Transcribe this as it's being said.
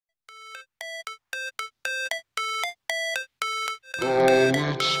How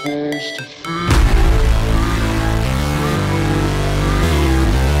it's supposed to feel.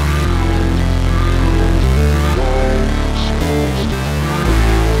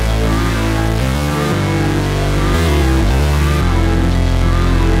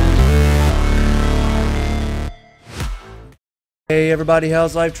 Hey everybody,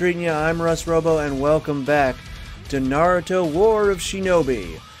 how's life treating you? I'm Russ Robo and welcome back to Naruto War of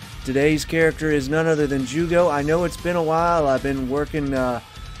Shinobi. Today's character is none other than Jugo. I know it's been a while. I've been working,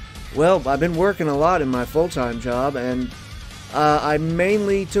 I've been working a lot in my full-time job, and I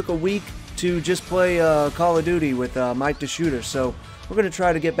mainly took a week to just play Call of Duty with Mike the Shooter. So we're going to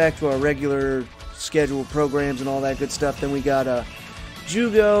try to get back to our regular scheduled programs and all that good stuff. Then we got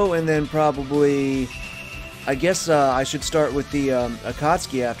Jugo, and then probably... I guess I should start with the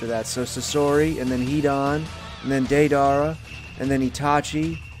Akatsuki after that. So Sasori, and then Hidan, and then Deidara, and then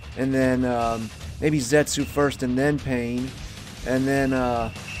Itachi, and then maybe Zetsu first, and then Pain, and then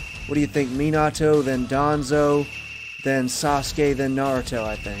what do you think? Minato, then Danzo, then Sasuke, then Naruto.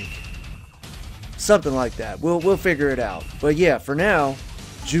 I think something like that. We'll figure it out. But yeah, for now,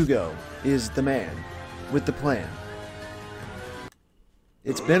 Jugo is the man with the plan.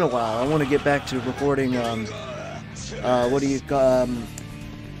 It's been a while. I want to get back to recording,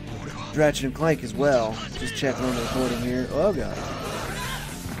 Ratchet and Clank as well. Just checking on the recording here. Oh, God.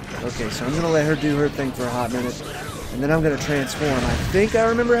 Okay, so I'm going to let her do her thing for a hot minute, and then I'm going to transform. I think I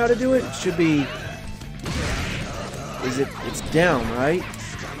remember how to do it. It should be... It's down, right?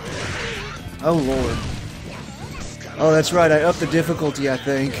 Oh, Lord. Oh, that's right. I upped the difficulty, I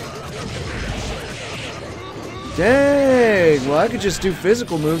think. Dang! Well, I could just do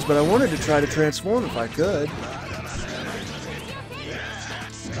physical moves, but I wanted to try to transform if I could.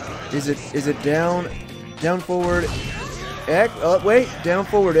 Is it down forward X? Oh, wait, down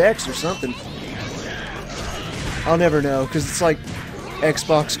forward X or something. I'll never know, because it's like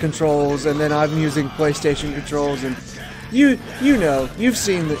Xbox controls, and then I'm using PlayStation controls, and you know, you've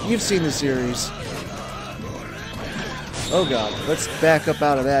seen the series. Oh God, let's back up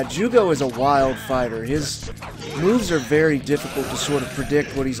out of that. Jugo is a wild fighter. His moves are very difficult to sort of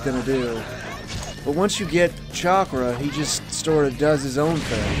predict what he's going to do. But once you get chakra, he just sort of does his own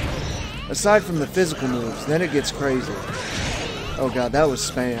thing. Aside from the physical moves, then it gets crazy. Oh God, that was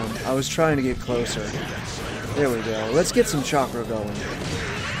spam. I was trying to get closer. There we go. Let's get some chakra going.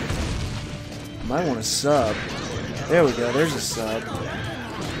 Might want to sub. There we go, there's a sub.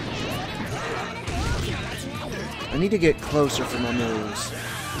 I need to get closer for my moves,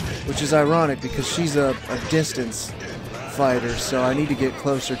 which is ironic because she's a distance fighter, so I need to get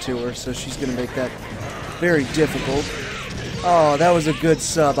closer to her, so she's going to make that very difficult. Oh, that was a good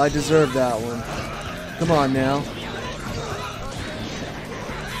sub. I deserve that one. Come on now.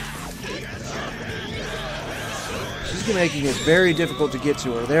 She's making it very difficult to get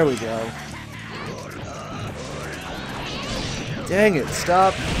to her. There we go. Dang it,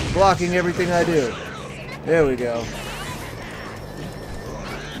 stop blocking everything I do. There we go.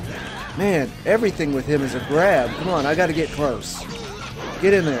 Man, everything with him is a grab. Come on, I gotta get close.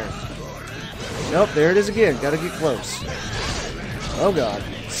 Get in there. Nope, there it is again. Gotta get close. Oh God.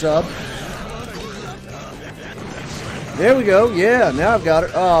 Sub. There we go. Yeah, now I've got her.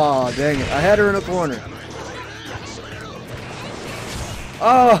 Oh, dang it. I had her in a corner.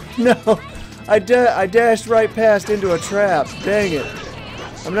 Oh, no. I dashed right past into a trap. Dang it.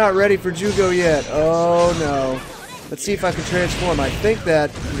 I'm not ready for Jugo yet. Oh, no. Let's see if I can transform. I think that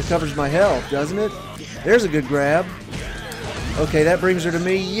recovers my health, doesn't it? There's a good grab. Okay, that brings her to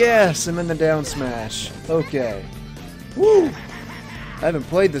me. Yes, I'm in the down smash. Okay. Woo! I haven't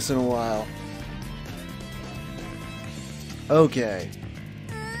played this in a while. Okay.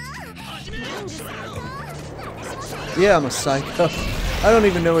 Yeah, I'm a psycho. I don't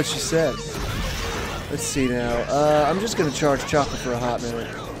even know what she said. Let's see now. I'm just going to charge Chakra for a hot minute.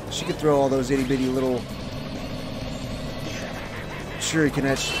 She could throw all those itty-bitty little shuriken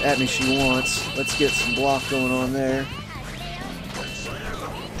at me she wants. Let's get some block going on there.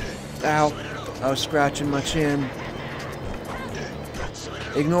 Ow. I was scratching my chin.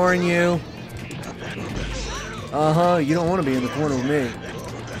 Ignoring you. Uh-huh. You don't want to be in the corner with me.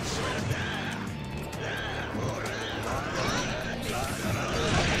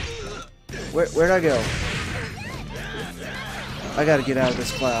 Where'd I go? I gotta get out of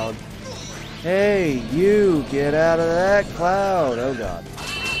this cloud. Hey, you! Get out of that cloud! Oh God.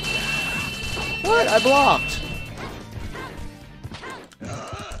 What? I blocked!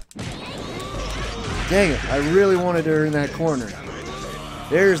 Dang it, I really wanted her in that corner.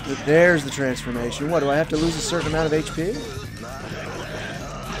 There's the transformation. What, do I have to lose a certain amount of HP?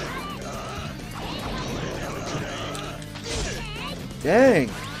 Dang.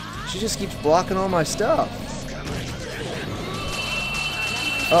 She just keeps blocking all my stuff.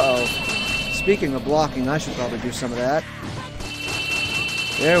 Uh-oh. Speaking of blocking, I should probably do some of that.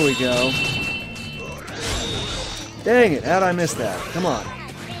 There we go. Dang it, how'd I miss that? Come on.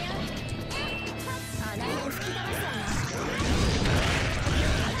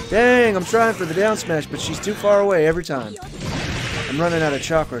 Dang, I'm trying for the down smash, but she's too far away every time. I'm running out of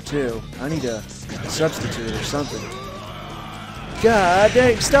chakra, too. I need a substitute or something. God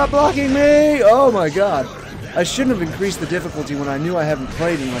dang, stop blocking me! Oh my god. I shouldn't have increased the difficulty when I knew I haven't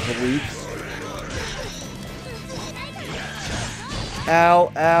played in like a week.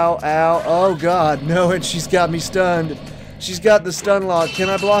 Ow, ow, ow. Oh god, no, and she's got me stunned. She's got the stun lock. Can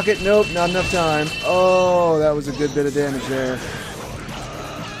I block it? Nope, not enough time. Oh, that was a good bit of damage there.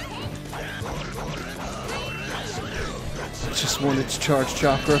 Just wanted to charge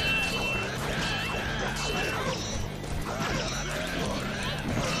chakra.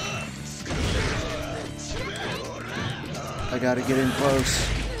 I gotta get in close.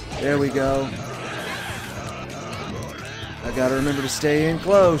 There we go. I gotta remember to stay in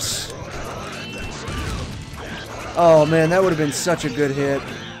close. Oh man, that would have been such a good hit.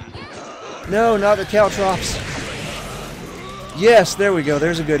 No, not the Caltrops. Yes, there we go.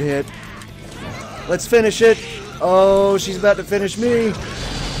 There's a good hit. Let's finish it. Oh, she's about to finish me.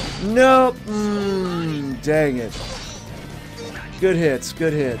 Nope. Dang it. Good hits,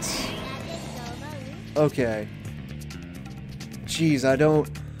 good hits. Okay. Jeez, I don't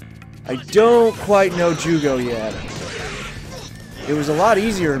quite know Jugo yet. It was a lot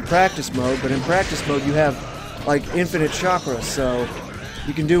easier in practice mode, but in practice mode you have like infinite chakra, so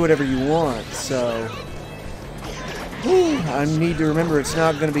you can do whatever you want. So I need to remember it's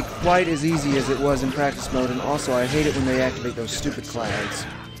not going to be quite as easy as it was in practice mode, and also I hate it when they activate those stupid clouds.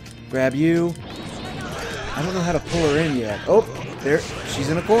 Grab you. I don't know how to pull her in yet. Oh, there, she's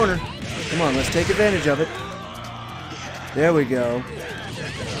in a corner. Come on, let's take advantage of it. There we go.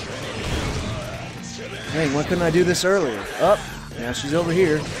 Dang, why couldn't I do this earlier? Up, now she's over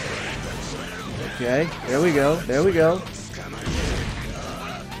here. Okay, there we go, there we go.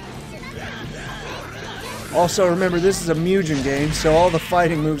 Also, remember, this is a Mugen game, so all the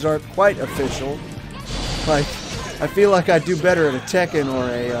fighting moves aren't quite official. Like, I feel like I'd do better at a Tekken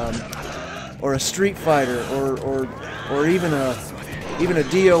or a Street Fighter or even a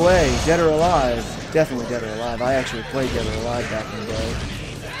DOA, Dead or Alive. Definitely Dead or Alive. I actually played Dead or Alive back in the day.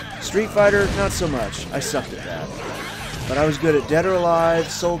 Street Fighter, not so much. I sucked at that. But I was good at Dead or Alive,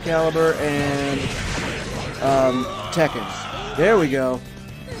 Soul Calibur, and Tekken. There we go.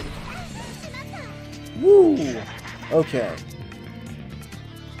 Woo! Okay.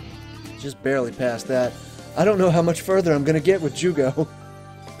 Just barely past that. I don't know how much further I'm going to get with Jugo.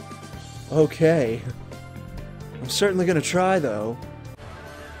 Okay. I'm certainly going to try, though.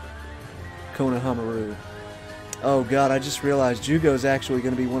 Konohamaru. Oh god, I just realized Jugo's actually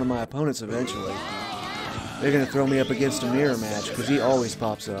going to be one of my opponents eventually. They're going to throw me up against a mirror match, because he always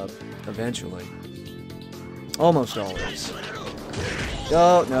pops up. Eventually. Almost always.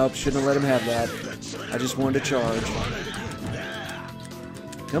 Oh, nope, shouldn't have let him have that. I just wanted to charge.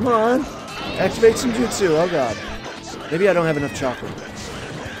 Come on! Activate some jutsu, oh god. Maybe I don't have enough chakra.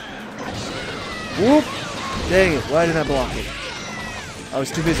 Whoop! Dang it, why didn't I block it? I was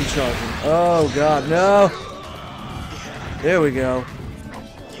too busy charging. Oh god, no! There we go.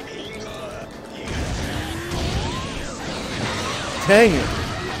 Dang it!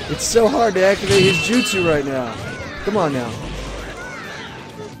 It's so hard to activate his jutsu right now. Come on now.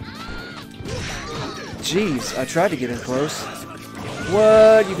 Jeez, I tried to get in close.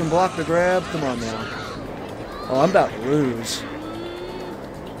 What? You can block the grab? Come on now. Oh, I'm about to lose.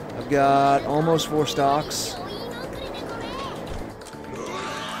 I've got almost 4 stocks.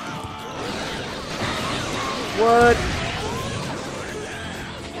 What?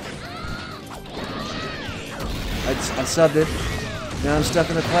 I subbed it. Now I'm stuck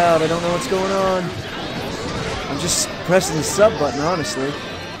in a cloud. I don't know what's going on. I'm just pressing the sub button, honestly.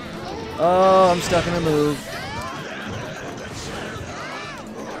 Oh, I'm stuck in a move.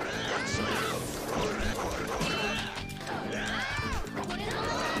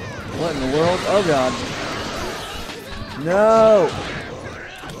 What in the world? Oh, God. No!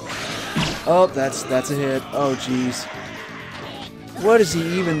 Oh, that's a hit. Oh, jeez. What does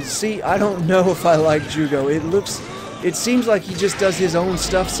he even see? I don't know if I like Jugo. It seems like he just does his own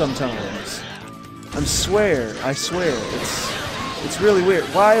stuff sometimes. I swear. It's really weird.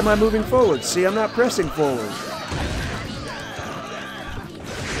 Why am I moving forward? See, I'm not pressing forward.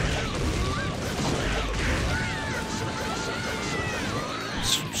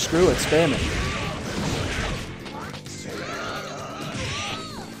 Screw it, spam it.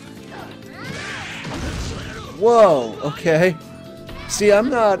 Whoa, okay. See, I'm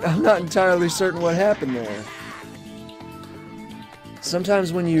not entirely certain what happened there.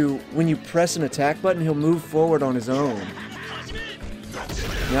 Sometimes when you press an attack button, he'll move forward on his own.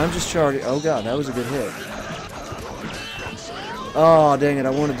 Yeah, I'm just charging. Oh god, that was a good hit. Oh, dang it, I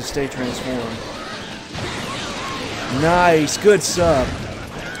wanted to stay transformed. Nice, good sub.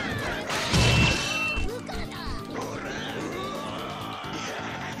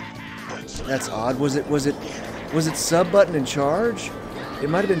 That's odd. Was it sub button and charge? It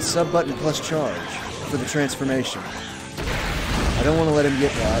might have been sub button plus charge for the transformation. I don't want to let him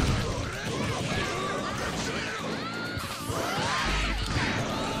get that.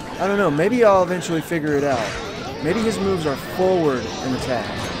 I don't know. Maybe I'll eventually figure it out. Maybe his moves are forward and attack.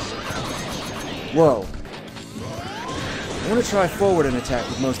 Whoa. I want to try forward and attack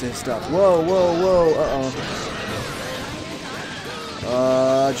with most of his stuff. Whoa, whoa, whoa.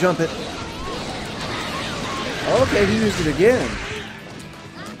 Uh-oh. Jump it. Okay, he used it again.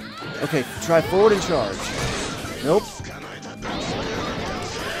 Okay, try forward and charge. Nope.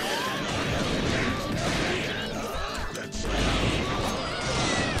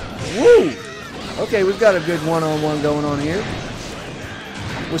 Woo! Okay, we've got a good one-on-one going on here.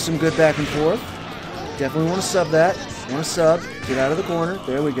 With some good back and forth. Definitely want to sub that. Want to sub. Get out of the corner.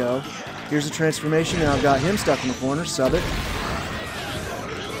 There we go. Here's the transformation. Now I've got him stuck in the corner. Sub it.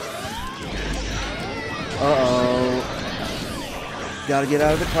 Uh-oh. Gotta get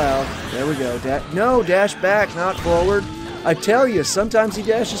out of the cloud. There we go. No, dash back, not forward. I tell you, sometimes he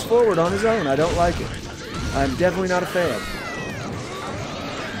dashes forward on his own. I don't like it. I'm definitely not a fan.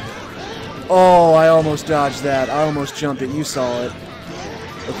 Oh, I almost dodged that. I almost jumped it. You saw it.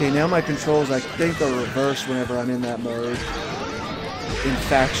 Okay, now my controls, I think, are reversed whenever I'm in that mode.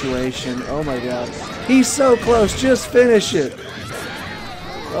 Infatuation. Oh my god. He's so close. Just finish it.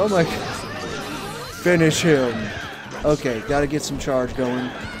 Oh my god. Finish him. Okay, gotta get some charge going.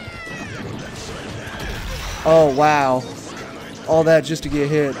 Oh, wow. All that just to get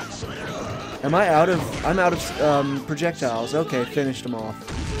hit. I'm out of projectiles. Okay, finished them off.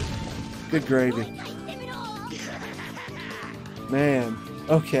 Good gravy. Man,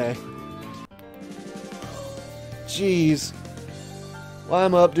 okay. Jeez. Why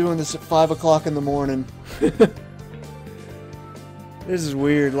am I up doing this at 5 o'clock in the morning? This is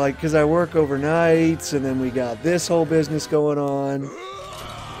weird, like, because I work overnights, and then we got this whole business going on.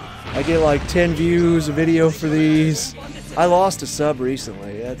 I get like 10 views a video for these. I lost a sub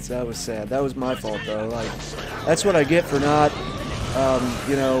recently. That was sad. That was my fault, though. Like, that's what I get for not,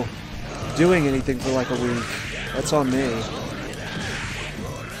 you know, doing anything for like a week. That's on me.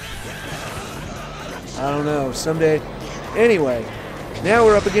 I don't know. Someday. Anyway, now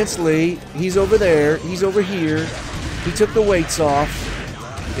we're up against Lee. He's over there. He's over here. He took the weights off.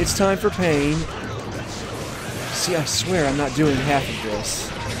 It's time for pain. See, I swear I'm not doing half of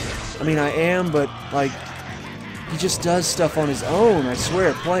this. I mean, I am, but, like, he just does stuff on his own. I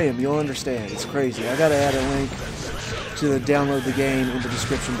swear, play him. You'll understand. It's crazy. I gotta add a link to download the game in the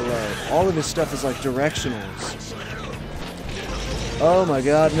description below. All of his stuff is, like, directionals. Oh, my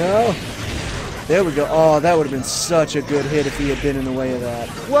God, no. There we go. Oh, that would have been such a good hit if he had been in the way of that.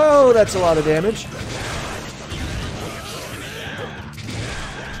 Whoa, that's a lot of damage.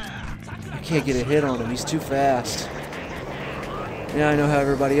 Can't get a hit on him. He's too fast. Now I know how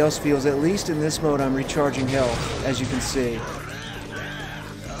everybody else feels. At least in this mode, I'm recharging health, as you can see.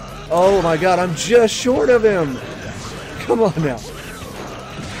 Oh my god, I'm just short of him. Come on now.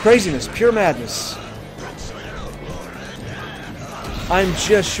 Craziness, pure madness. I'm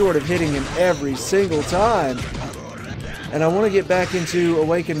just short of hitting him every single time. And I want to get back into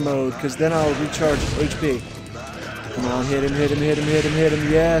awaken mode, because then I'll recharge HP. Come on, hit him, hit him, hit him, hit him, hit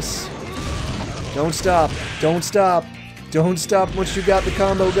him. Yes. Don't stop. Don't stop. Don't stop once you got the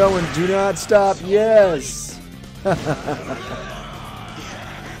combo going. Do not stop. Yes.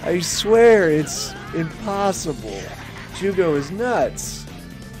 I swear it's impossible. Jugo is nuts.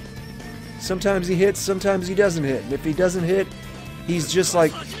 Sometimes he hits, sometimes he doesn't hit. And if he doesn't hit, he's just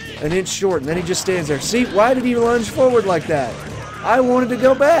like an inch short, and then he just stands there. See, why did he lunge forward like that? I wanted to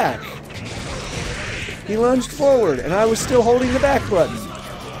go back. He lunged forward, and I was still holding the back button.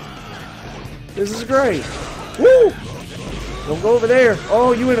 This is great. Woo! Don't go over there.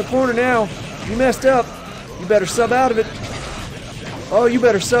 Oh, you in a corner now. You messed up. You better sub out of it. Oh, you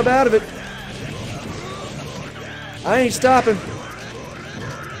better sub out of it. I ain't stopping.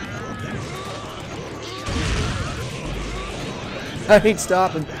 I ain't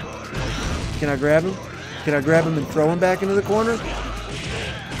stopping. Can I grab him? Can I grab him and throw him back into the corner?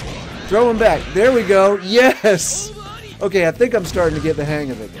 Throw him back. There we go. Yes! Okay, I think I'm starting to get the hang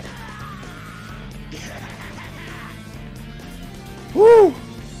of it.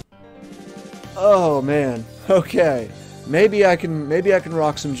 Oh man. Okay. Maybe I can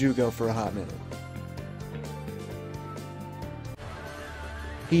rock some Jugo for a hot minute.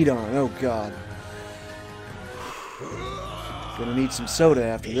 Heat on. Oh god. Gonna need some soda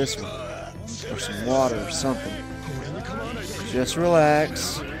after this one. Or some water or something. Just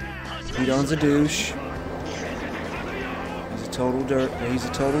relax. Heat on's a douche. He's a total jerk.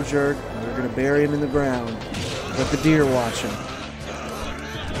 And we're gonna bury him in the ground. Let the deer watch him.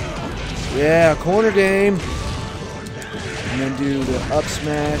 Yeah, corner game. And then do the up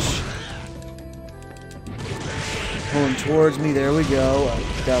smash. Pull him towards me. There we go.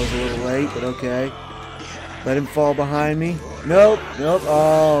 That was a little late, but okay. Let him fall behind me. Nope. Nope.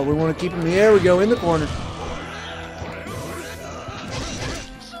 Oh, we want to keep him. There we go. In the corner.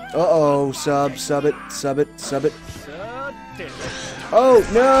 Uh-oh. Sub it. Oh,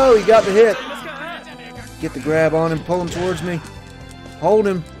 no. He got the hit. Get the grab on him. Pull him towards me. Hold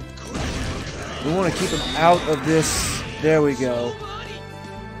him. We want to keep him out of this. There we go.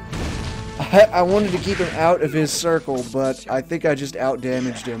 I wanted to keep him out of his circle, but I think I just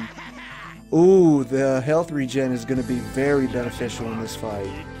out-damaged him. Ooh, the health regen is going to be very beneficial in this fight.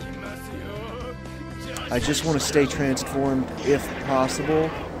 I just want to stay transformed if possible,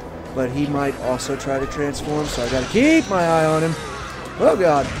 but he might also try to transform, so I got to keep my eye on him. Oh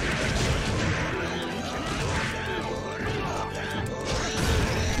god.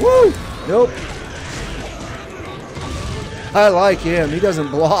 Woo! Nope. I like him. He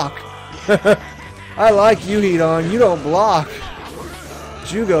doesn't block. I like you, Heat On. You don't block.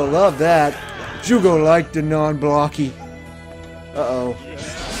 Jugo loved that. Jugo liked the non-blocky. Uh-oh.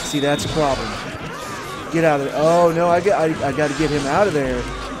 See, that's a problem. Get out of there. Oh, no, I got to get him out of there.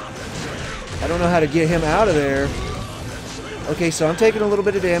 I don't know how to get him out of there. Okay, so I'm taking a little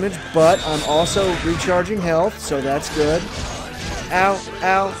bit of damage, but I'm also recharging health, so that's good. Ow,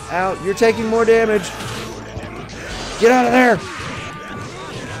 ow, ow. You're taking more damage. Get out of there!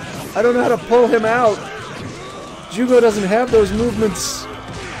 I don't know how to pull him out. Jugo doesn't have those movements.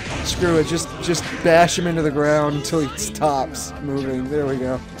 Screw it, just bash him into the ground until he stops moving. There we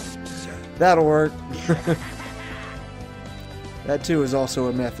go. That'll work. That too is also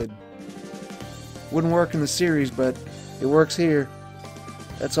a method. Wouldn't work in the series, but it works here.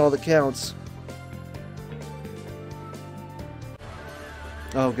 That's all that counts.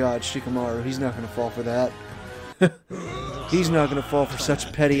 Oh god, Shikamaru, he's not gonna fall for that. He's not gonna fall for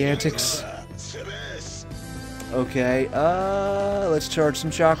such petty antics. Okay, let's charge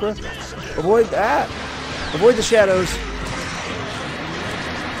some chakra. Avoid that! Avoid the shadows.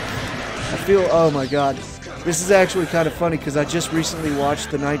 I feel, oh my god. This is actually kind of funny because I just recently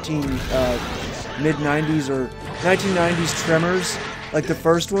watched the mid-90s or 1990s Tremors, like the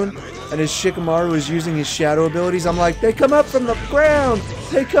first one, and as Shikamaru is using his shadow abilities, I'm like, they come up from the ground!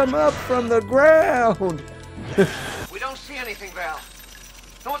 They come up from the ground! We don't see anything, Val.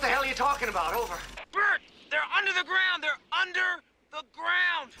 Know what the hell are you talking about? Over. Bert! They're under the ground! They're under the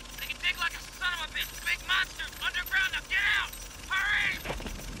ground! They can dig like a son of a bitch! Big monster! Underground! Now get out! Hurry!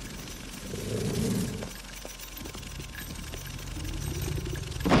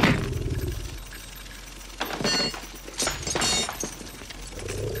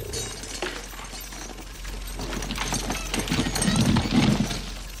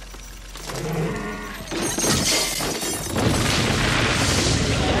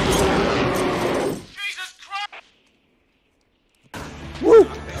 Woo!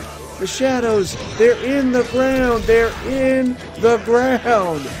 The shadows! They're in the ground! They're in the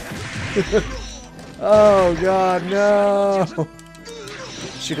ground! Oh god, no!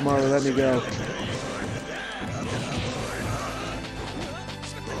 Shikamaru, let me go.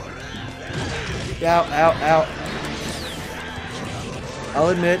 Ow, ow, ow. I'll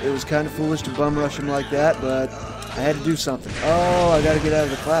admit, it was kind of foolish to bum rush him like that, but I had to do something. Oh, I gotta get out of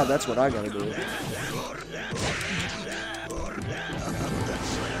the cloud. That's what I gotta do.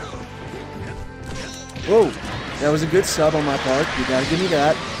 Whoa, that was a good sub on my part. You gotta give me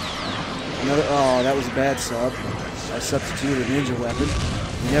that. Another, oh, that was a bad sub. I substituted a ninja weapon.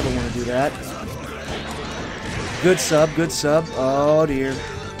 You never want to do that. Good sub, good sub. Oh dear.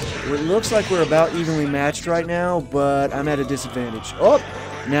 It looks like we're about evenly matched right now, but I'm at a disadvantage. Oh,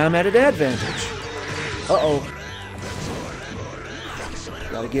 now I'm at an advantage. Uh-oh.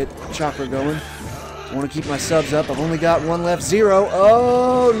 Gotta get chakra going. I want to keep my subs up. I've only got one left. 0.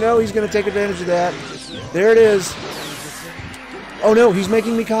 Oh, no, he's going to take advantage of that. There it is. Oh, no, he's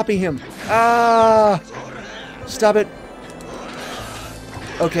making me copy him. Ah! Stop it.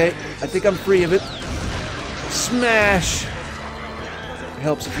 Okay, I think I'm free of it. Smash! It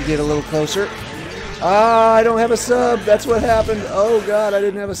helps if you get a little closer. Ah, I don't have a sub. That's what happened. Oh, God, I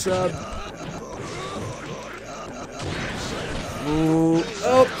didn't have a sub. Ooh.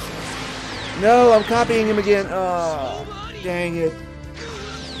 Oh! No, I'm copying him again. Oh, dang it.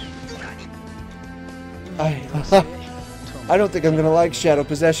 I don't think I'm going to like Shadow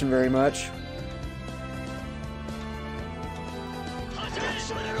Possession very much.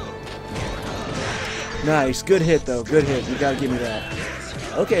 Nice. Good hit, though. Good hit. You got to give me that.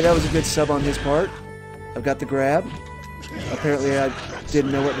 Okay, that was a good sub on his part. I've got the grab. Apparently, I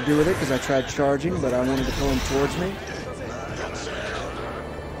didn't know what to do with it because I tried charging, but I wanted to pull him towards me.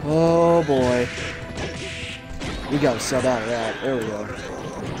 Oh, boy. We got to sub out of that. There we go.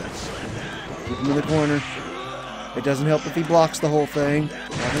 Keep him in the corner. It doesn't help if he blocks the whole thing.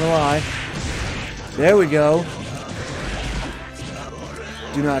 Not gonna lie. There we go.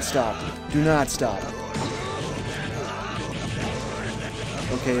 Do not stop. Do not stop.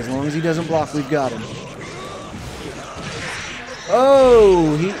 Okay, as long as he doesn't block, we've got him.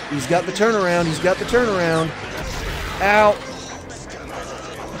 Oh, he's got the turnaround. He's got the turnaround. Ow.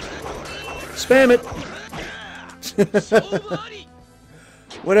 Spam it.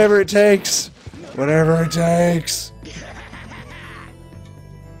 Whatever it takes. Whatever it takes.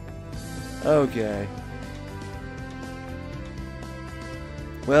 Okay.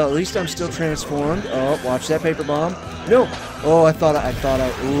 Well, at least I'm still transformed. Oh, watch that paper bomb. No. Oh, I thought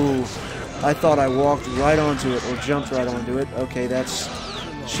I walked right onto it or jumped right onto it. Okay, that's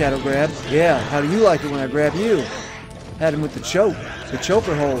shadow grab. Yeah, how do you like it when I grab you? Had him with the choke. The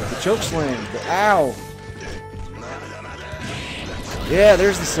choker hold. The choke slam. The ow. Yeah,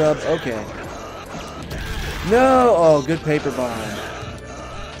 there's the sub. Okay. No! Oh, good paper bomb.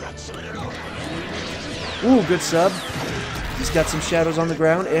 Ooh, good sub. He's got some shadows on the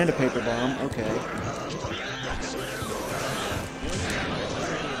ground and a paper bomb. Okay.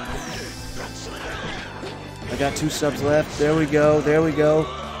 I got 2 subs left. There we go. There we go.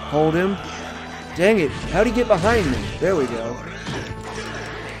 Hold him. Dang it. How'd he get behind me? There we go.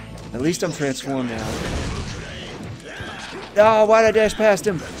 At least I'm transformed now. Oh, why'd I dash past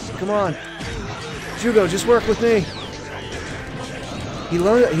him? Come on. Jugo, just work with me. He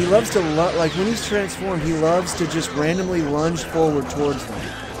loves to, like, when he's transformed, he loves to just randomly lunge forward towards them.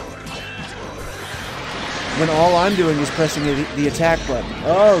 When all I'm doing is pressing the attack button.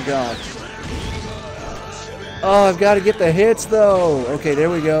 Oh, God. Oh, I've got to get the hits, though. Okay, there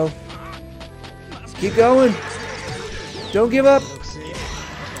we go. Keep going. Don't give up.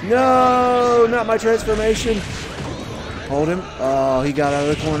 No, not my transformation. Hold him. Oh, he got out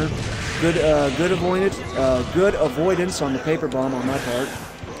of the corner. Good avoidance on the paper bomb on my part.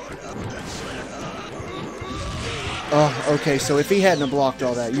 Oh, okay, so if he hadn't have blocked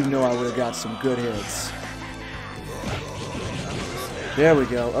all that, you know I would have got some good hits. There we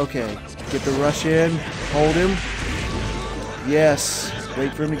go. Okay, get the rush in. Hold him. Yes.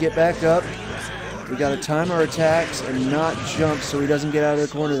 Wait for him to get back up. We got to time our attacks and not jump so he doesn't get out of the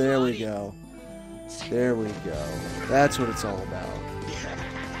corner. There we go. There we go. That's what it's all about.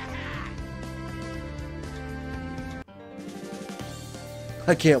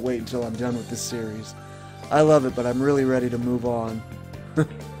 I can't wait until I'm done with this series. I love it, but I'm really ready to move on.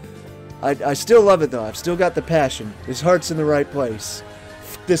 I still love it, though. I've still got the passion. His heart's in the right place.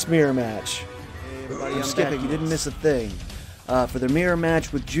 This mirror match. Hey, everybody, I'm skipping. You didn't miss a thing. For the mirror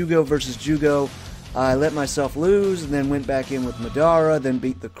match with Jugo versus Jugo, I let myself lose and then went back in with Madara, then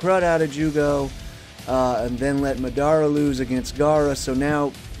beat the crud out of Jugo, and then let Madara lose against Gaara. So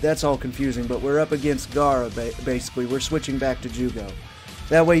now that's all confusing, but we're up against Gaara, basically. We're switching back to Jugo.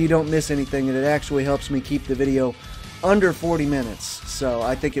 That way you don't miss anything, and it actually helps me keep the video under 40 minutes. So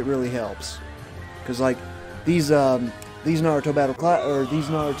I think it really helps. Because, like, these Naruto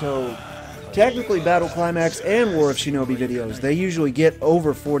technically Battle Climax and War of Shinobi videos, they usually get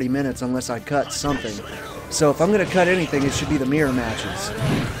over 40 minutes unless I cut something. So if I'm going to cut anything, it should be the mirror matches.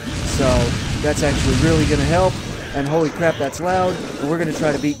 So that's actually really going to help. And holy crap, that's loud. And we're going to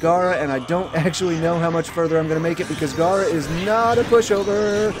try to beat Gaara, and I don't actually know how much further I'm going to make it because Gaara is not a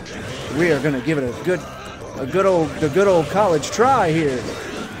pushover. We are going to give it a good old college try here.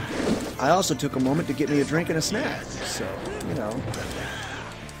 I also took a moment to get me a drink and a snack. So, you know.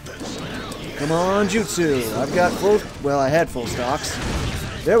 Come on, Jutsu. I've got I had full stocks.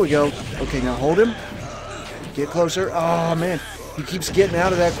 There we go. Okay, now hold him. Get closer. Oh, man. He keeps getting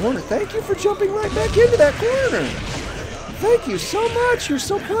out of that corner. Thank you for jumping right back into that corner. Thank you so much. You're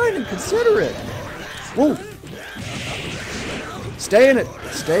so kind and considerate. Whoa. Stay in it.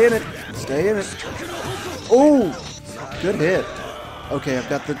 Stay in it. Stay in it. Oh, good hit. Okay,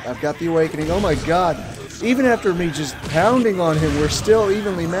 I've got the awakening. Oh my God. Even after me just pounding on him, we're still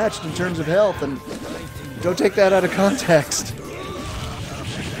evenly matched in terms of health, and don't take that out of context.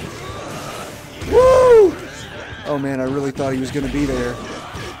 Woo! Oh man, I really thought he was going to be there.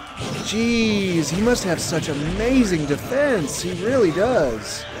 Jeez, he must have such amazing defense. He really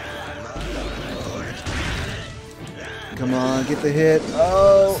does. Come on, get the hit.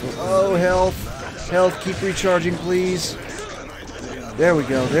 Oh, health. Health, keep recharging, please. There we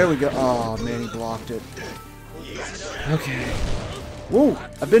go, there we go. Oh man, he blocked it. Okay. Woo,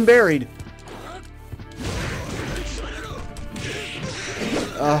 I've been buried.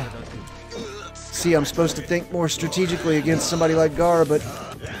 See, I'm supposed to think more strategically against somebody like Gar, but...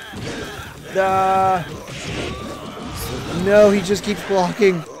 no, he just keeps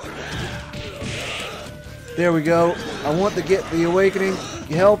blocking. There we go. I want to get the awakening.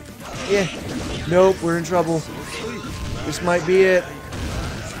 Help. Yeah. Nope, we're in trouble. This might be it.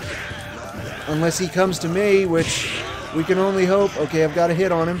 Unless he comes to me, which we can only hope. Okay, I've got a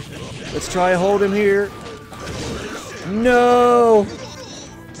hit on him. Let's try to hold him here. No!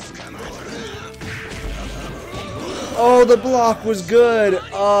 Oh, the block was good.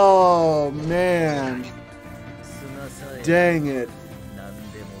 Oh, man. Dang it.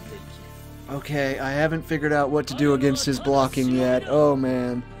 Okay, I haven't figured out what to do against his blocking yet. Oh,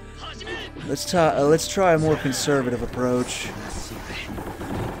 man. Let's try a more conservative approach.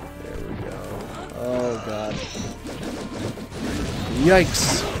 There we go. Oh, God.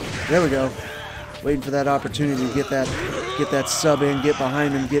 Yikes. There we go. Waiting for that opportunity to get that sub in, get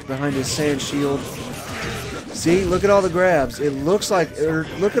behind him, get behind his sand shield. See, look at all the grabs. It looks like,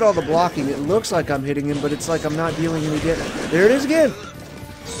 look at all the blocking. It looks like I'm hitting him, but it's like I'm not dealing any damage. There it is again.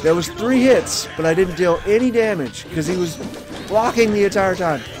 There was 3 hits, but I didn't deal any damage because he was blocking the entire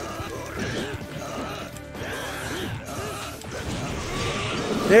time.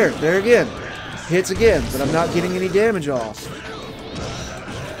 There again. Hits again, but I'm not getting any damage off.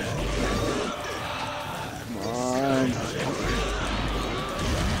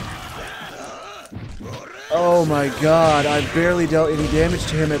 Oh my god, I barely dealt any damage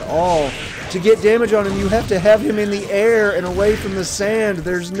to him at all. To get damage on him, you have to have him in the air and away from the sand.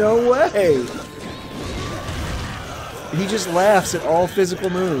 There's no way. He just laughs at all physical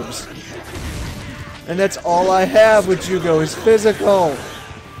moves. And that's all I have with Jugo is physical.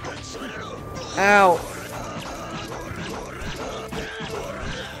 Ow.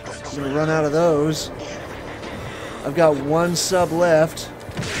 I'm gonna run out of those. I've got 1 sub left.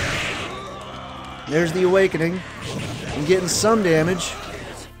 There's the awakening. I'm getting some damage.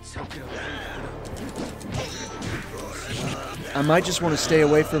 I might just want to stay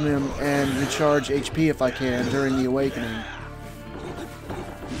away from him and recharge HP if I can during the awakening.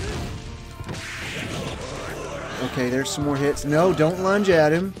 Okay, there's some more hits. No, don't lunge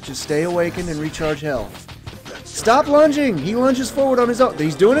at him. Just stay awakened and recharge health. Stop lunging! He lunges forward on his own.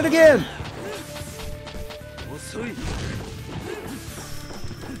 He's doing it again!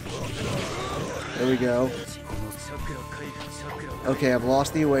 There we go. Okay, I've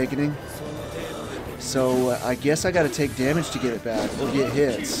lost the awakening. So I guess I gotta take damage to get it back, or get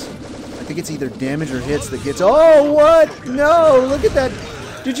hits. I think it's either damage or hits that gets... Oh, what? No! Look at that!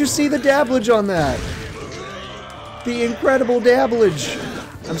 Did you see the dabblage on that? The incredible dabblage!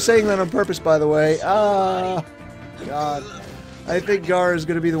 I'm saying that on purpose, by the way. Ah, God. I think Gar is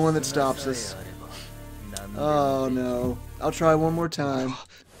gonna be the one that stops us. Oh, no. I'll try one more time.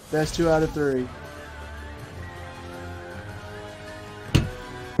 Best 2 out of 3.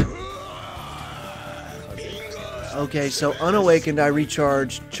 Okay, so unawakened I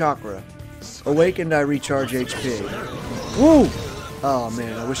recharge chakra. Awakened I recharge HP. Woo! Oh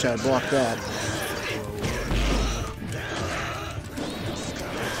man, I wish I had blocked that.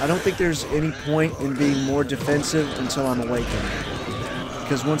 I don't think there's any point in being more defensive until I'm awakened.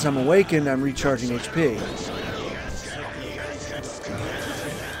 Because once I'm awakened, I'm recharging HP.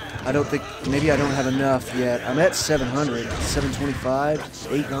 I don't think, maybe I don't have enough yet. I'm at 700, 725,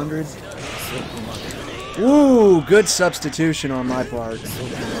 800. Ooh, good substitution on my part.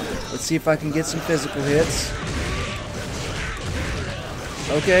 Let's see if I can get some physical hits.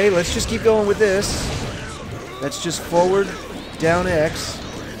 Okay, let's just keep going with this. That's just forward, down X.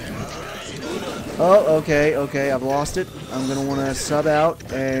 Oh, okay, I've lost it. I'm going to want to sub out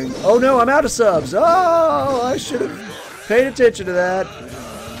and... Oh no, I'm out of subs! Oh, I should have paid attention to that.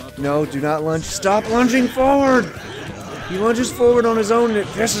 No, do not lunge. Stop lunging forward! He lunges forward on his own and it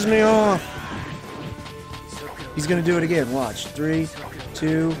pisses me off. He's gonna do it again. Watch. 3,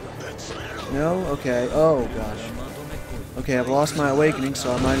 2. No? Okay. Oh, gosh. Okay, I've lost my awakening,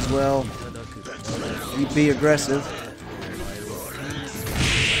 so I might as well be aggressive.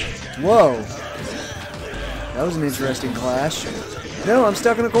 Whoa! That was an interesting clash. No, I'm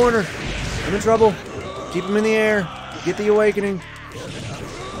stuck in a corner. I'm in trouble. Keep him in the air. Get the awakening.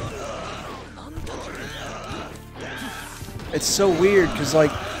 it's so weird because,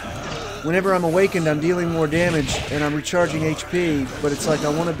 like, whenever I'm awakened, I'm dealing more damage and I'm recharging HP, but it's like I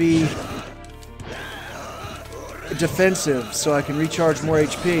want to be defensive so I can recharge more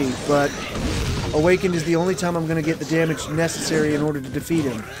HP, but awakened is the only time I'm going to get the damage necessary in order to defeat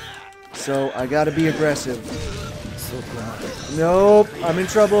him. So I got to be aggressive. Nope, I'm in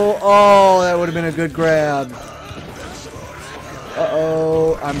trouble. Oh, that would have been a good grab.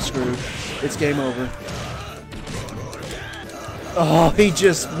 Uh-oh, I'm screwed. It's game over. Oh, he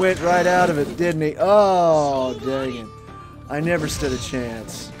just went right out of it, didn't he? Oh, dang it. I never stood a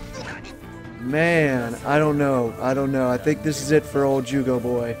chance. Man, I don't know. I think this is it for old Jugo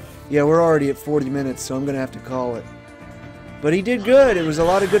boy. Yeah, we're already at 40 minutes, so I'm going to have to call it. But he did good. It was a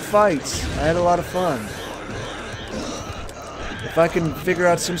lot of good fights. I had a lot of fun. If I can figure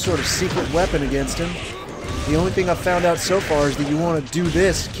out some sort of secret weapon against him. The only thing I've found out so far is that you want to do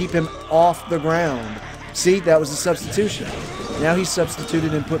this, keep him off the ground. See, that was a substitution. Now he's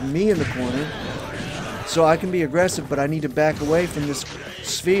substituted and put me in the corner. So I can be aggressive, but I need to back away from this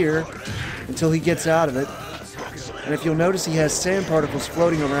sphere until he gets out of it. And if you'll notice, he has sand particles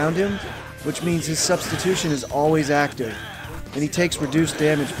floating around him, which means his substitution is always active. And he takes reduced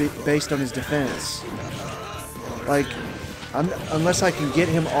damage based on his defense. Like, unless I can get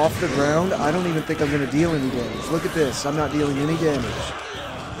him off the ground, I don't even think I'm going to deal any damage. Look at this. I'm not dealing any damage.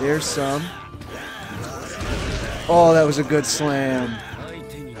 There's some. Oh, that was a good slam.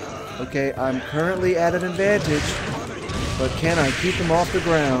 Okay, I'm currently at an advantage. But can I keep him off the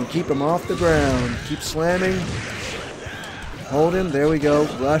ground? Keep him off the ground. Keep slamming. Hold him. There we go.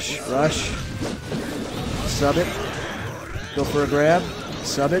 Rush, rush. Sub it. Go for a grab.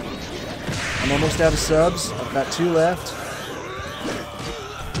 Sub it. I'm almost out of subs. I've got 2 left.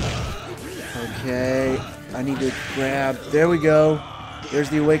 Okay. I need to grab. There we go. There's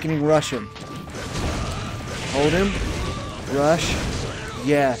the awakening. Rush him. Hold him. Rush.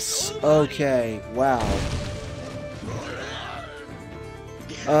 Yes. Okay. Wow.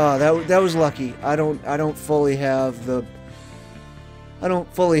 That was lucky. I don't fully have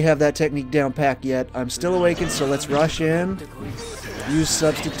that technique down packed yet. I'm still awakened, so let's rush in. Use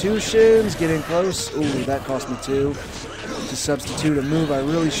substitutions. Get in close. Ooh, that cost me 2. To substitute a move I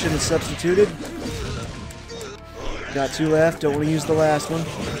really shouldn't have substituted. Got 2 left. Don't want to use the last one.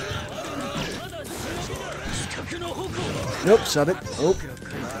 Nope, sub it. Oh.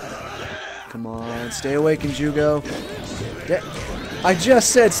 Come on, stay awakened, Jugo. I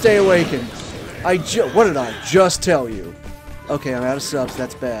just said stay awakened. What did I just tell you? Okay, I'm out of subs.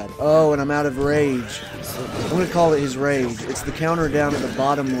 That's bad. Oh, and I'm out of rage. I'm going to call it his rage. It's the counter down at the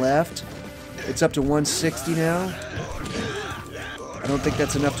bottom left. It's up to 160 now. I don't think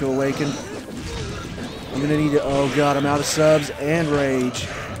that's enough to awaken. I'm going to need to... Oh, God, I'm out of subs and rage.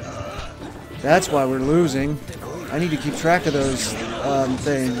 That's why we're losing. I need to keep track of those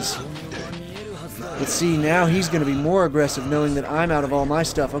things. Let's see, now he's going to be more aggressive knowing that I'm out of all my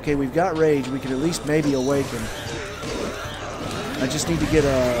stuff. Okay, we've got rage. We can at least maybe awaken. I just need to get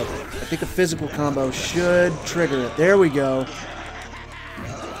a... I think a physical combo should trigger it. There we go.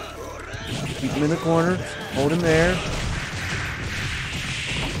 Keep him in the corner. Hold him there.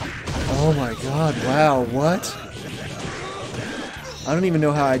 Oh my God, wow, what? I don't even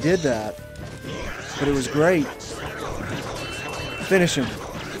know how I did that. But it was great. Finish him.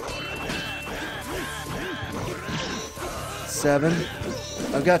 7.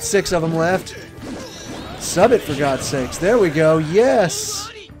 I've got 6 of them left. Sub it, for God's sakes. There we go. Yes!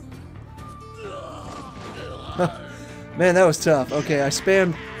 Man, that was tough. Okay, I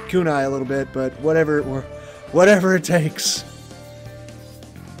spammed kunai a little bit, but whatever it takes.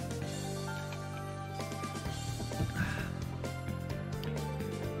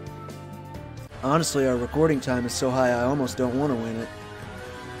 Honestly, our recording time is so high, I almost don't want to win it.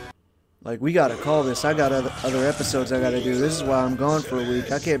 Like, we gotta call this. I got other episodes I gotta do. This is why I'm gone for a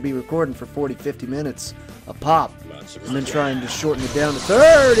week. I can't be recording for 40, 50 minutes a pop. And then trying to shorten it down to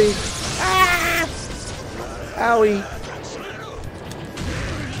 30. Ah! Owie.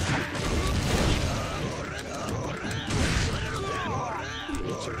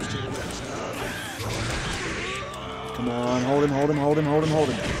 Come on, hold him, hold him, hold him, hold him, hold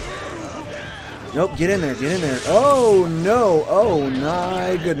him. Nope, get in there, get in there. Oh, no. Oh,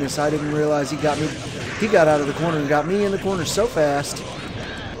 my goodness. I didn't realize he got me. He got out of the corner and got me in the corner so fast.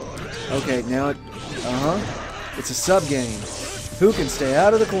 Okay, now it... It's a sub game. Who can stay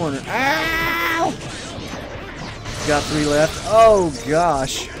out of the corner? Ow! Got 3 left. Oh,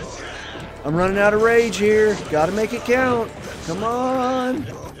 gosh. I'm running out of rage here. Gotta make it count. Come on.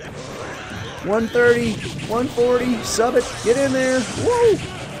 130, 140. Sub it. Get in there. Woo!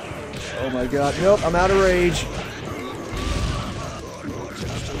 Oh my God, nope, I'm out of rage.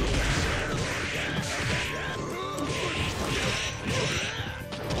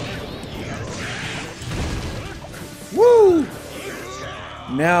 Woo!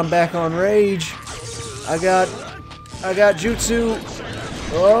 Now I'm back on rage. I got jutsu.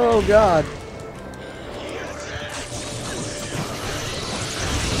 Oh god.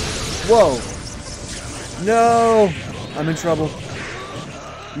 Whoa. No. I'm in trouble.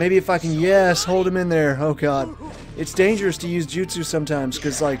 Maybe if I can, yes, hold him in there. Oh god. It's dangerous to use jutsu sometimes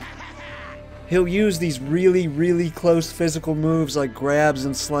because, like, he'll use these really, really close physical moves like grabs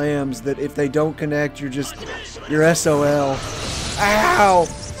and slams that if they don't connect, you're SOL. Ow!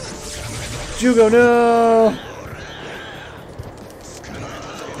 Jugo, no!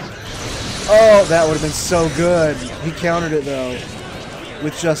 Oh, that would have been so good. He countered it though,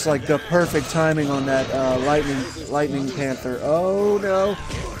 with just like the perfect timing on that lightning panther. Oh no!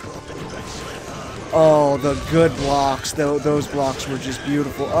 Oh, the good blocks. Those blocks were just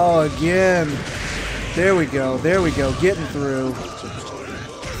beautiful. Oh, again. There we go. There we go. Getting through.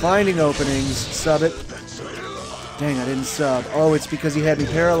 Finding openings. Sub it. Dang, I didn't sub. Oh, it's because he had me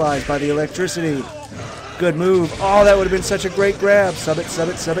paralyzed by the electricity. Good move. Oh, that would have been such a great grab. Sub it, sub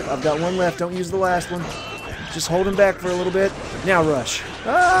it, sub it. I've got one left. Don't use the last one. Just hold him back for a little bit. Now rush.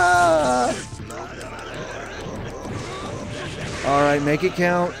 Ah! All right, make it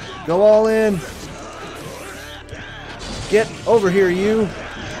count. Go all in. Get over here, you.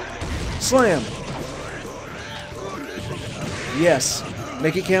 Slam. Yes.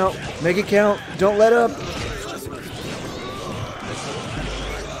 Make it count. Make it count. Don't let up.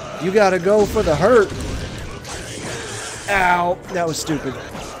 You gotta go for the hurt. Ow. That was stupid.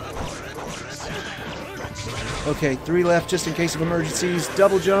 Okay, 3 left just in case of emergencies.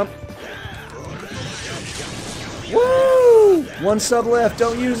 Double jump. Woo! 1 sub left.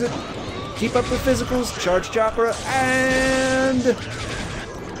 Don't use it. Keep up the physicals. Charge chakra. And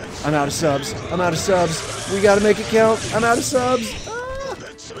I'm out of subs. I'm out of subs. We gotta make it count. I'm out of subs. Ah.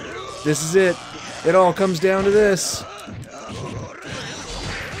 This is it. It all comes down to this.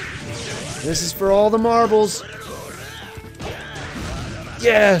 This is for all the marbles.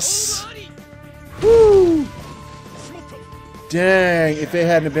 Yes! Woo! Dang, if it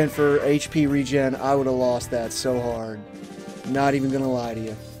hadn't been for HP regen, I would have lost that so hard. Not even gonna lie to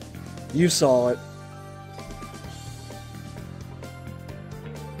you. You saw it.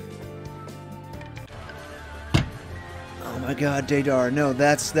 Oh my god, L.A.R.P. No,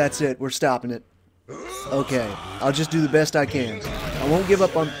 that's it. We're stopping it. Okay, I'll just do the best I can. I won't give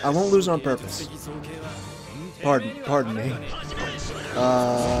up on... I won't lose on purpose. Pardon me.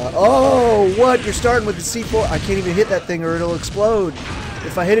 Oh, what? You're starting with the C4. I can't even hit that thing or it'll explode.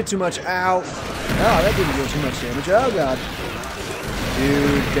 If I hit it too much, ow. Oh, that didn't do too much damage. Oh, God.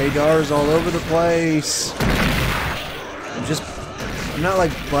 Dude, L.A.R.'s all over the place. I'm not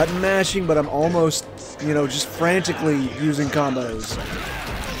like button mashing, but I'm almost, you know, just frantically using combos.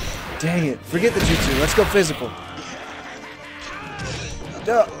 Dang it. Forget the jutsu. Let's go physical.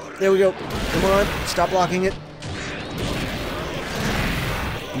 Oh, there we go. Come on. Stop blocking it.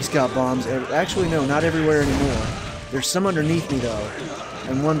 He's got bombs. Actually, no, not everywhere anymore. There's some underneath me, though.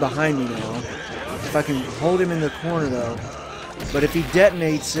 And one behind me now. If I can hold him in the corner, though. But if he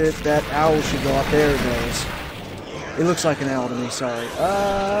detonates it, that owl should go up. There it goes. It looks like an owl to me, sorry.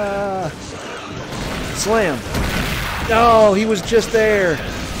 Slam. Oh, he was just there.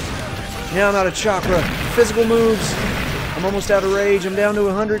 Now I'm out of chakra. Physical moves. I'm almost out of rage. I'm down to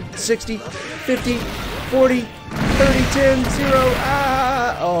 100, 60, 50, 40, 30, 10, 0.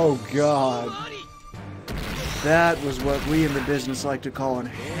 Ah! Oh, God. That was what we in the business like to call an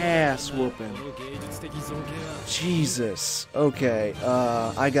ass whooping. Jesus. Okay,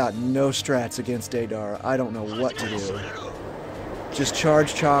 I got no strats against L.A.R.P. I don't know what to do. Just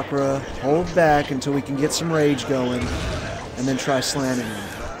charge chakra, hold back until we can get some rage going, and then try slamming him.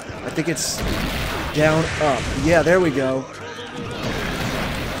 I think it's down, up. Yeah, there we go.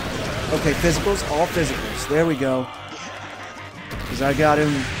 Okay, physicals, all physicals. There we go. Because I got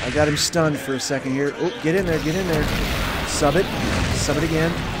him stunned for a second here. Oh, get in there, get in there. Sub it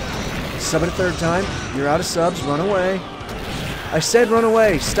again. Sub it a 3rd time. You're out of subs, run away. I said run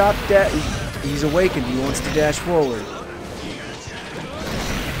away, stop that. He's awakened, he wants to dash forward.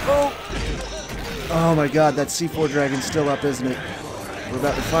 Oh! Oh my god, that C4 dragon's still up, isn't it? We're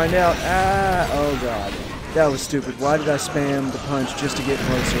about to find out. Ah, oh god. That was stupid. Why did I spam the punch just to get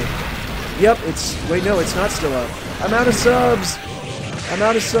closer? Yep, wait, no, it's not still up. I'm out of subs! I'm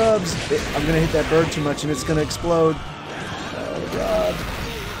out of subs! I'm gonna hit that bird too much and it's gonna explode. Oh god.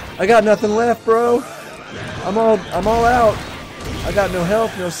 I got nothing left, bro. I'm all out. I got no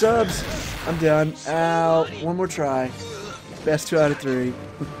health, no subs. I'm done. Ow. One more try. Best 2 out of 3.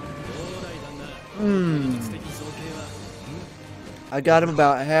 I got him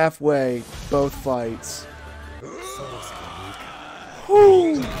about halfway, both fights.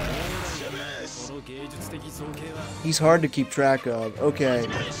 Whew. He's hard to keep track of. Okay.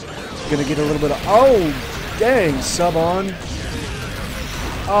 Gonna get a little bit of... Oh, dang, sub on.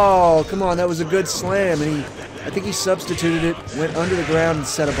 Oh, come on, that was a good slam, and I think he substituted it, went under the ground and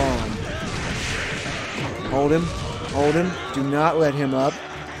set a bomb. Hold him. Hold him. Do not let him up.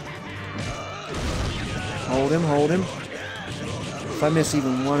 Hold him. Hold him. If I miss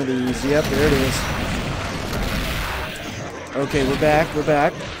even one of these... Yep, there it is. Okay, we're back. We're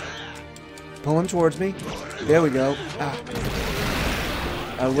back. Pull him towards me. There we go. Ah.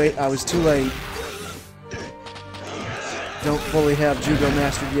 I was too late. Don't fully have Jugo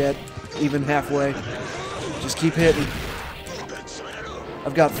mastered yet. Even halfway. Just keep hitting.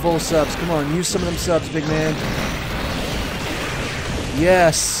 I've got full subs. Come on, use some of them subs, big man.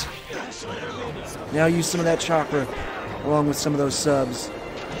 Yes! Now use some of that chakra, along with some of those subs.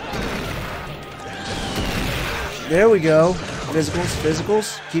 There we go. Physicals,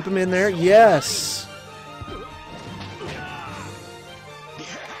 physicals. Keep them in there. Yes!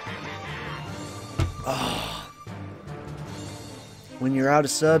 Oh. When you're out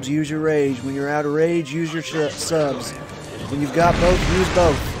of subs, use your rage. When you're out of rage, use your subs. When you've got both, use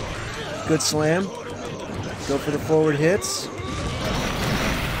both. Good slam. Go for the forward hits.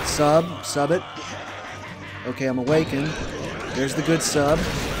 Sub it. Okay, I'm awakened. There's the good sub,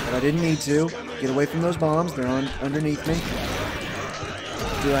 but I didn't need to. Get away from those bombs. They're underneath me.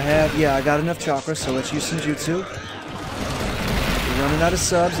 Do I have... Yeah, I got enough chakra, so let's use some jutsu. We're running out of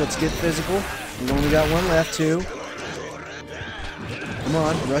subs. Let's get physical. We've only got one left, too. Come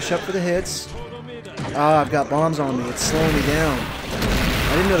on, rush up for the hits. Ah, I've got bombs on me. It's slowing me down.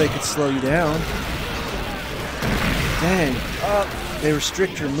 I didn't know they could slow you down. Dang. They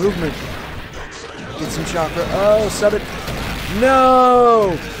restrict your movement. Get some chakra. Oh, sub it.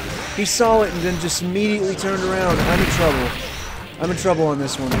 No! He saw it and then just immediately turned around. I'm in trouble. I'm in trouble on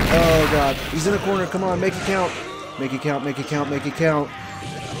this one. Oh, God. He's in the corner. Come on, make it count. Make it count, make it count, make it count.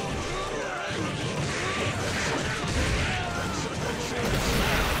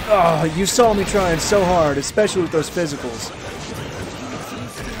 Oh, you saw me trying so hard, especially with those physicals.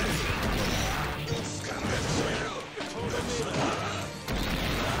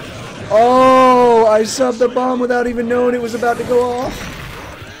 Oh, I subbed the bomb without even knowing it was about to go off.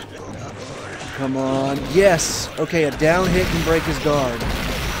 Come on. Yes. Okay, a down hit can break his guard.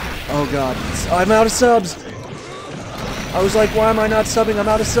 Oh, God. I'm out of subs. I was like, why am I not subbing? I'm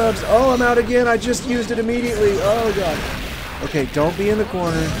out of subs. Oh, I'm out again. I just used it immediately. Oh, God. Okay, don't be in the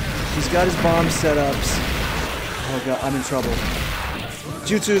corner. He's got his bomb setups. Oh, God. I'm in trouble.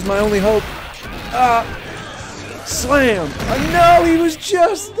 Jutsu is my only hope. Ah. Slam! No, he was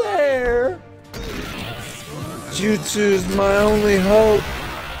just there! Jutsu's my only hope.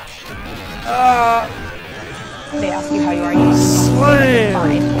 They ask you how you are, you Slam!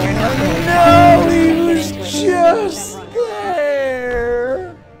 fine. No, he was just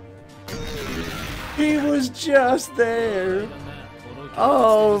there! He was just there.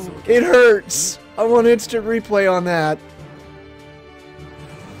 Oh, it hurts. I want instant replay on that.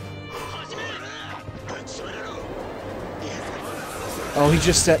 Oh, he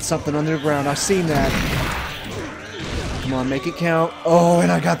just set something underground. I've seen that. Come on, make it count. Oh, and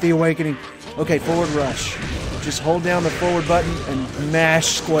I got the awakening. Okay, forward rush. Just hold down the forward button and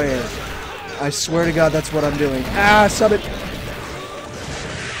mash square. I swear to God, that's what I'm doing. Ah, sub it.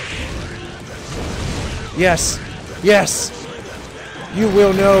 Yes. Yes. You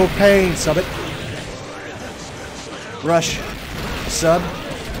will know pain. Sub it. Rush. Sub.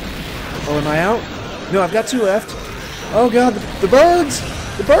 Oh, am I out? No, I've got 2 left. Oh, God, the birds!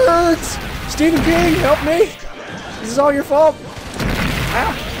 The birds! Stephen King, help me! This is all your fault.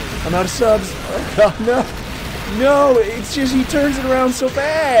 Ah, I'm out of subs. Oh, God, no. No, it's just he turns it around so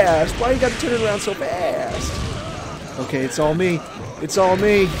fast. Why you got to turn it around so fast? Okay, it's all me. It's all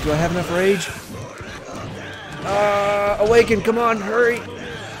me. Do I have enough rage? Awaken, come on, hurry.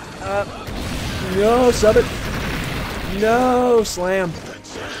 No, sub it. No, slam.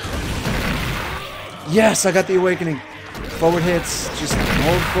 Yes, I got the awakening. Forward hits. Just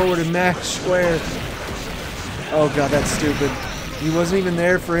hold forward and mash square. Oh, God, that's stupid. He wasn't even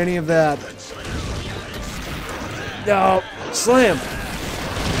there for any of that. No. Slam.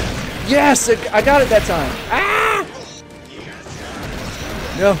 Yes, I got it that time. Ah!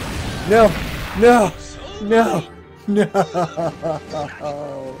 No. No. No. No. No.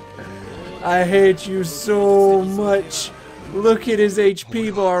 I hate you so much. Look at his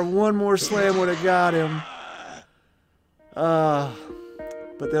HP bar. One more slam would have got him.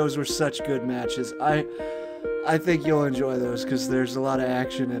 But those were such good matches. I think you'll enjoy those because there's a lot of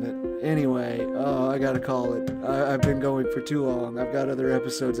action in it. Anyway, I gotta call it. I've been going for too long. I've got other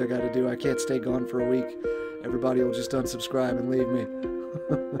episodes I gotta do. I can't stay gone for a week. Everybody will just unsubscribe and leave me.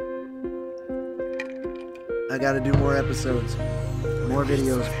 I gotta do more episodes, more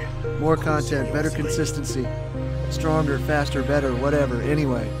videos, more content, better consistency, stronger, faster, better, whatever.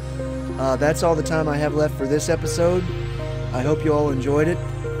 Anyway, that's all the time I have left for this episode. I hope you all enjoyed it.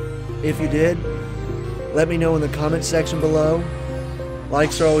 If you did, let me know in the comments section below.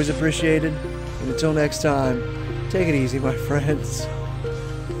 Likes are always appreciated. And until next time, take it easy, my friends.